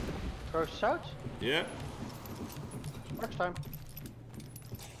 Go south? Yeah. Next time.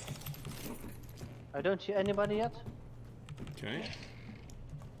 I don't see anybody yet. Okay.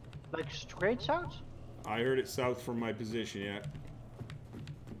 Like straight south? I heard it south from my position, yeah.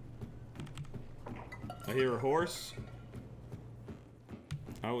 I hear a horse.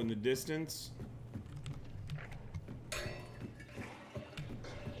 Out in the distance.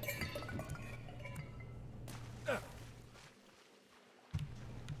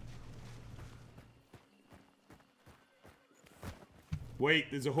 Wait,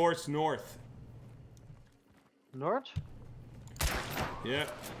 there's a horse north. North? Yeah.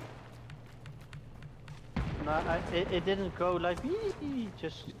 No, it didn't go like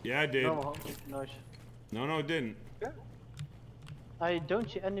just. Yeah, it did. normal noise. No, it didn't. Yeah. I don't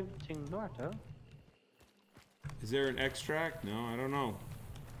see anything north though. Is there an extract? No, I don't know.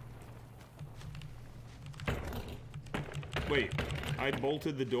 Wait, I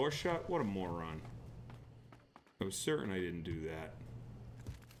bolted the door shut? What a moron. I was certain I didn't do that.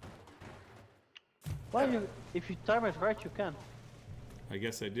 Well, if you time it right, you can. I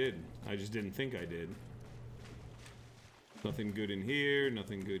guess I did. I just didn't think I did. Nothing good in here,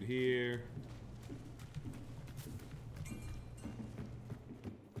 nothing good here.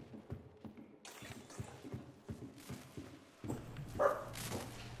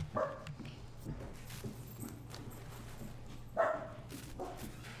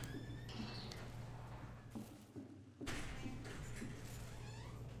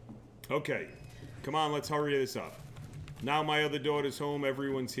 Okay, come on, let's hurry this up. Now my other daughter's home,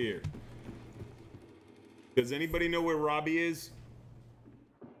 everyone's here. Does anybody know where Robbie is?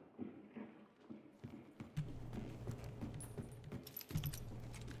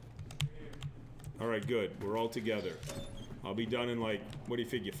 Alright, good. We're all together. I'll be done in like, what do you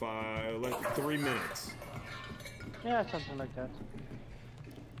figure, 3 minutes. Yeah, something like that.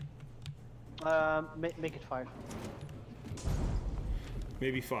 Make it 5.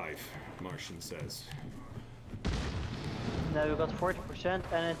 Maybe 5, Martian says. Now we got 40%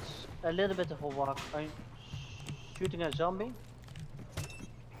 and it's a little bit of a walk. I'm shooting a zombie.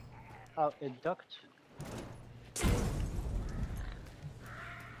 Oh, it ducked.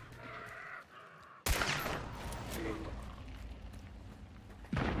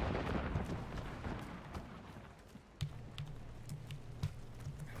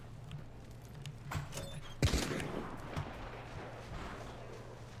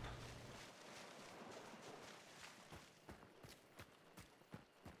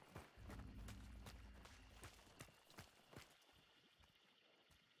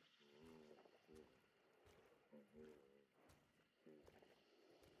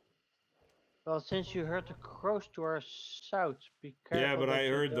 Well, since you heard the crows to our south, be careful. Yeah, but that I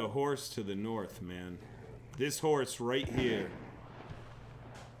you heard the don't- horse to the north, man. This horse right here.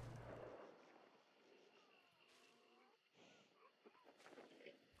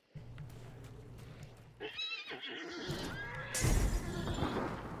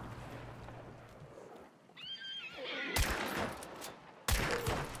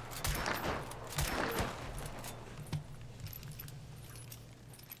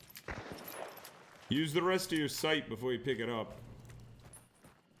 Use the rest of your sight before you pick it up.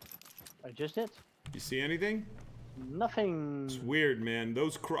 I just did. You see anything? Nothing. It's weird, man.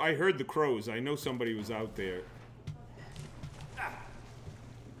 Those I heard the crows. I know somebody was out there.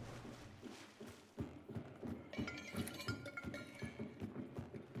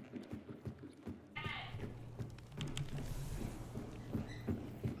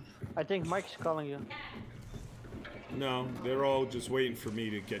 I think Mike's calling you. No, they're all just waiting for me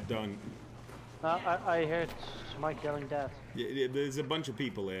to get done. I heard Mike yelling that. Yeah, there's a bunch of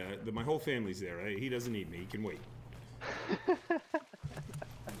people there. My whole family's there. He doesn't need me. He can wait.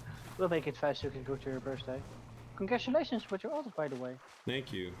 We'll make it fast so you can go to your birthday. Congratulations with your order, by the way.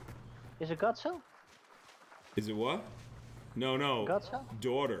 Thank you. Is it Godzo? Is it what? No. Godzo?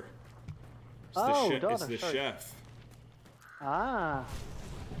 Daughter. It's Daughter. It's the sorry. chef. Ah.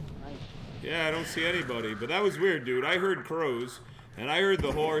 Nice. Yeah, I don't see anybody. But that was weird, dude. I heard crows, and I heard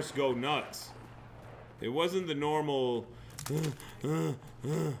the horse go nuts. It wasn't the normal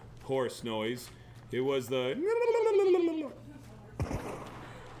horse noise. It was the...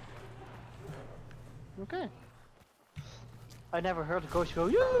 Okay. I never heard a ghost go.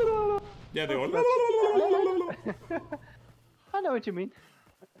 Yeah, they go... I know what you mean.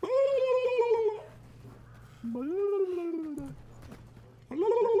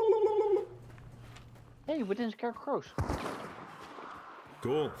 Hey, we didn't scare crows.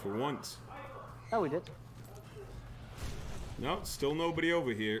 Cool, for once. Oh, we did. No, still nobody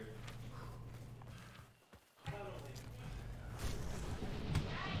over here.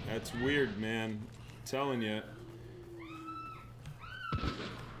 That's weird, man. I'm telling you.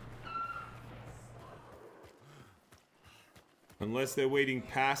 Unless they're waiting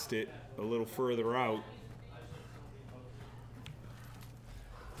past it a little further out.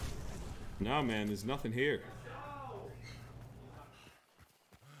 No, man, there's nothing here.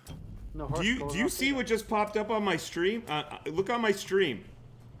 No Do you see what just popped up on my stream? Look on my stream.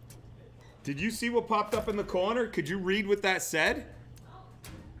 Did you see what popped up in the corner? Could you read what that said?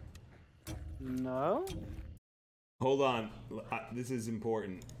 No. Hold on. This is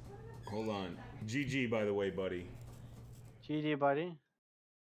important. Hold on. GG, by the way, buddy. GG, buddy.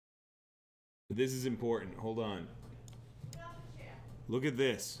 This is important. Hold on. Look at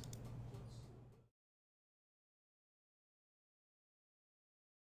this.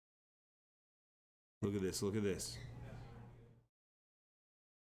 Look at this. Look at this.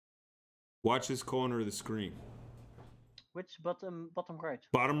 Watch this corner of the screen. Which bottom right?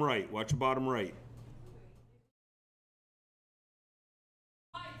 Bottom right. Watch the bottom right.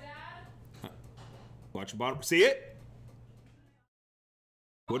 Hi, Dad. Watch the bottom. See it?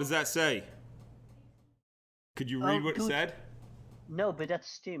 What does that say? Could you read what it said? No, but that's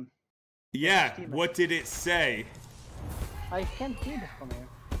Steam. Yeah. What did it say? I can't read it from here.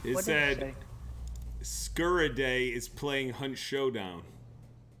 It What said, did it Skuraday is playing Hunt Showdown.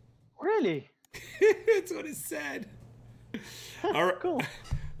 Really? That's what it said. All right. Cool.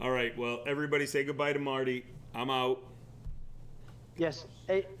 All right. Well, everybody say goodbye to Marty. I'm out. Yes.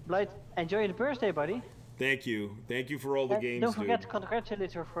 Hey, Blight, enjoy the birthday, buddy. Thank you. Thank you for all the games, Don't forget dude. to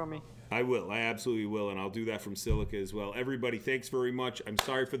congratulate her for me. I will. I absolutely will, and I'll do that from Silica as well. Everybody, thanks very much. I'm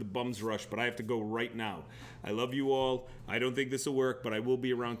sorry for the bums rush, but I have to go right now. I love you all. I don't think this will work, but I will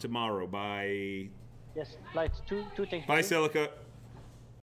be around tomorrow. Bye. Yes, Blight, two things. Bye, Silica.